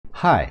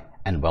Hi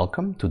and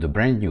welcome to the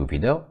brand new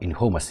video in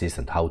Home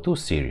Assistant How-To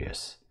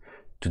series.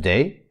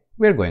 Today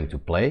we're going to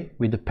play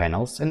with the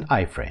panels and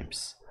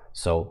iframes.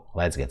 So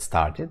let's get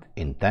started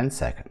in 10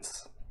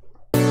 seconds.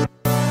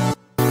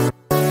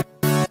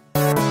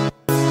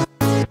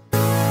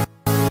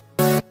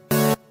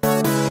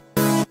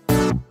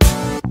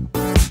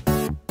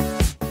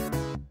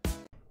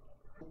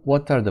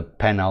 What are the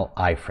panel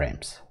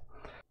iframes?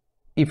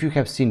 If you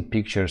have seen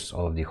pictures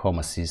of the Home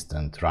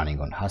Assistant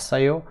running on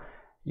Hasayo,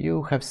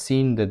 you have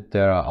seen that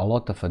there are a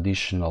lot of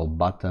additional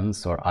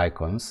buttons or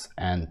icons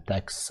and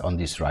text on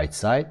this right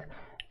side,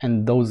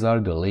 and those are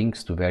the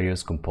links to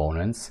various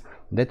components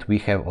that we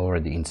have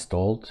already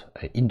installed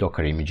in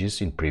Docker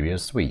images in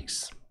previous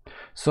weeks.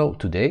 So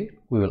today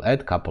we will add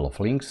a couple of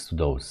links to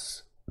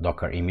those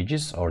Docker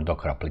images or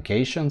Docker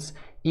applications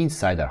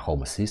inside our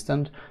Home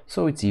Assistant,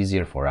 so it's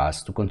easier for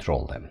us to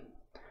control them.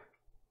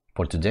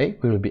 For today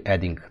we will be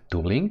adding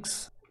two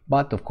links,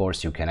 but of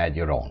course you can add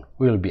your own.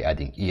 We will be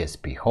adding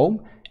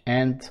ESPHome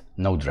and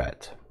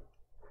Node-Red.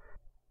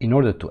 In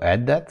order to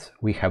add that,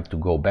 we have to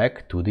go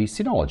back to the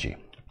Synology.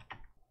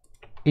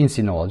 In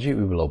Synology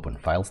we will open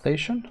File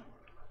Station,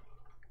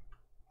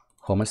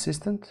 Home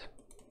Assistant,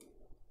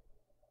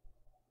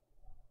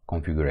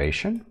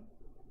 Configuration,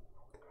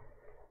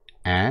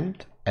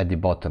 and at the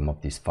bottom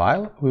of this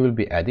file we will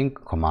be adding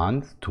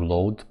command to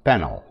load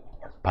panel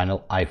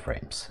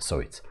iframes. So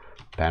it's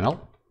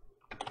panel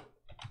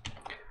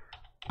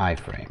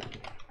iframe.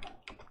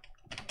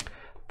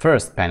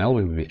 First panel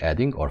we will be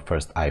adding, or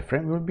first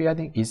iframe we will be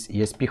adding, is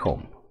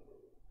ESPHome.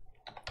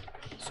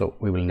 So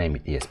we will name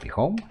it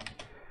ESPHome.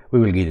 We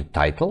will give it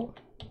title.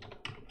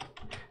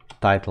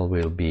 Title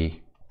will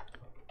be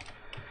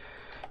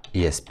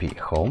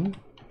ESPHome.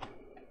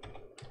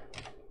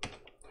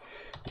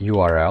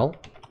 URL,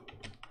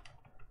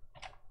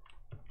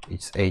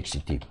 it's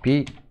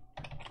HTTP,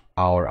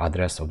 our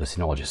address of the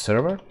Synology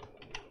server,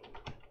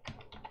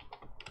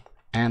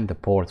 and the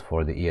port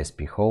for the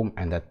ESPHome,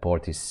 and that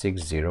port is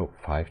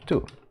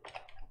 6052.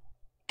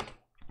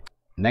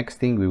 Next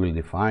thing we will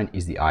define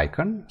is the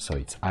icon, so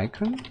it's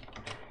icon.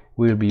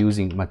 We will be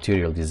using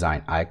material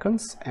design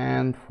icons,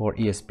 and for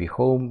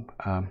ESPHome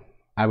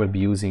I will be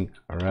using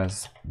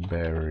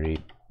Raspberry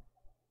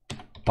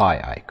Pi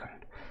icon.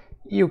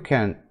 You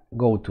can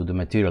go to the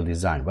material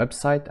design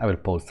website. I will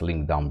post a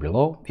link down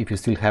below. If you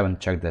still haven't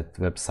checked that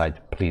website,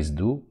 please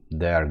do.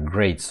 They are a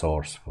great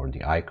source for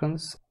the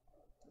icons.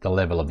 The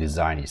level of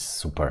design is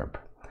superb.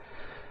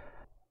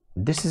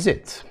 This is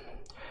it.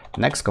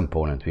 Next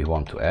component we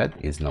want to add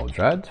is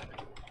Node-Red.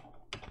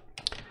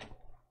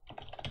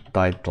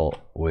 Title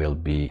will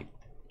be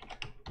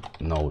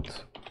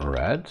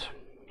Node-Red.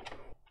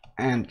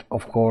 And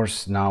of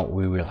course now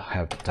we will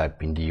have to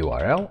type in the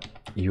URL.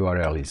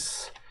 URL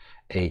is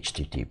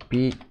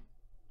HTTP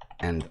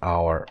and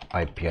our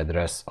IP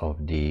address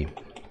of the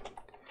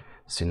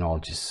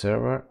Synology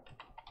server,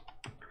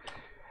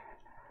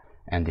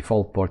 and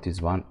default port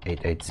is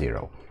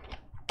 1880.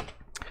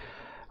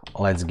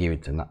 Let's give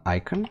it an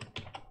icon.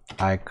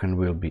 Icon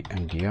will be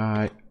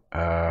MDI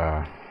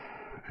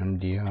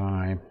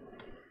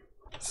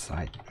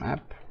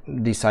sitemap.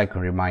 This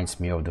icon reminds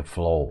me of the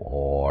flow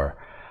or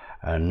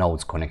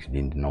nodes connected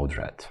in the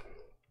Node-Red.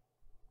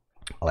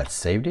 Let's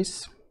save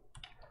this.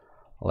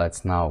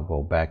 Let's now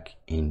go back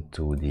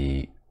into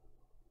the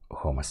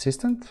Home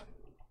Assistant.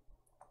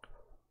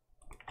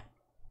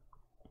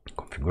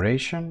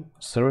 Configuration,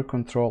 server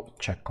control,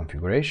 check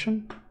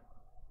configuration,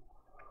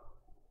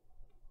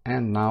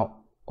 and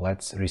now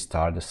let's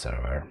restart the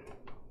server.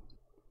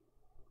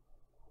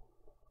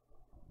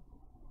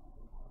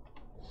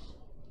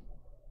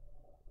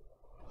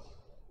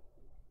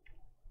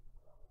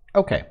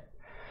 Okay,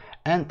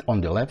 and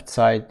on the left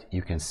side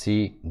you can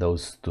see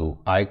those two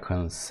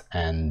icons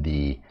and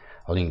the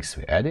links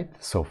we added.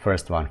 So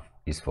first one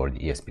is for the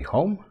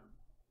ESPHome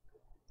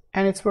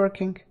and it's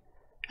working,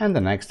 and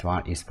the next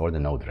one is for the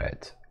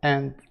Node-Red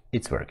and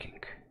it's working.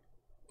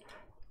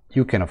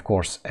 You can of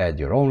course add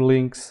your own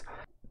links.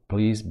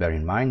 Please bear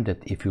in mind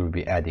that if you will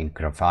be adding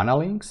Grafana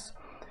links,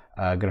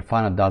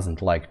 Grafana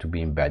doesn't like to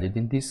be embedded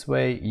in this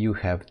way. You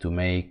have to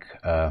make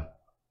a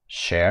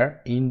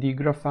share in the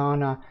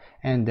Grafana,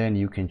 and then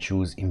you can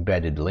choose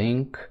embedded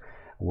link,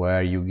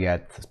 where you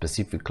get a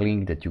specific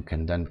link that you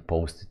can then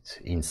post it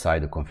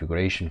inside the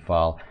configuration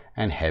file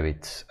and have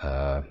it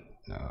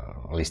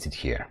listed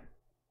here.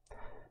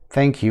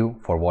 Thank you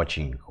for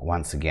watching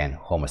once again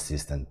Home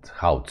Assistant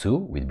How-To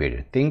with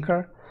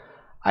BeardedTinker.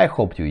 I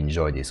hope you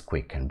enjoyed this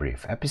quick and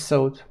brief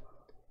episode.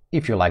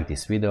 If you like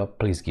this video,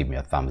 please give me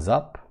a thumbs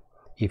up.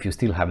 If you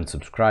still haven't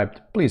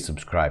subscribed, please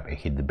subscribe and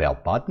hit the bell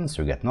button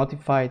so you get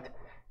notified.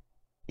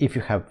 If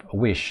you have a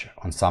wish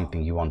on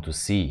something you want to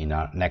see in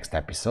our next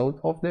episode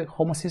of the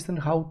Home Assistant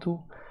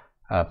How-To,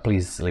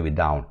 please leave it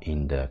down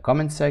in the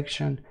comment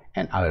section,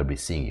 and I will be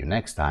seeing you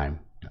next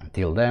time.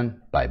 Until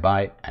then, bye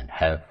bye and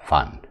have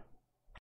fun!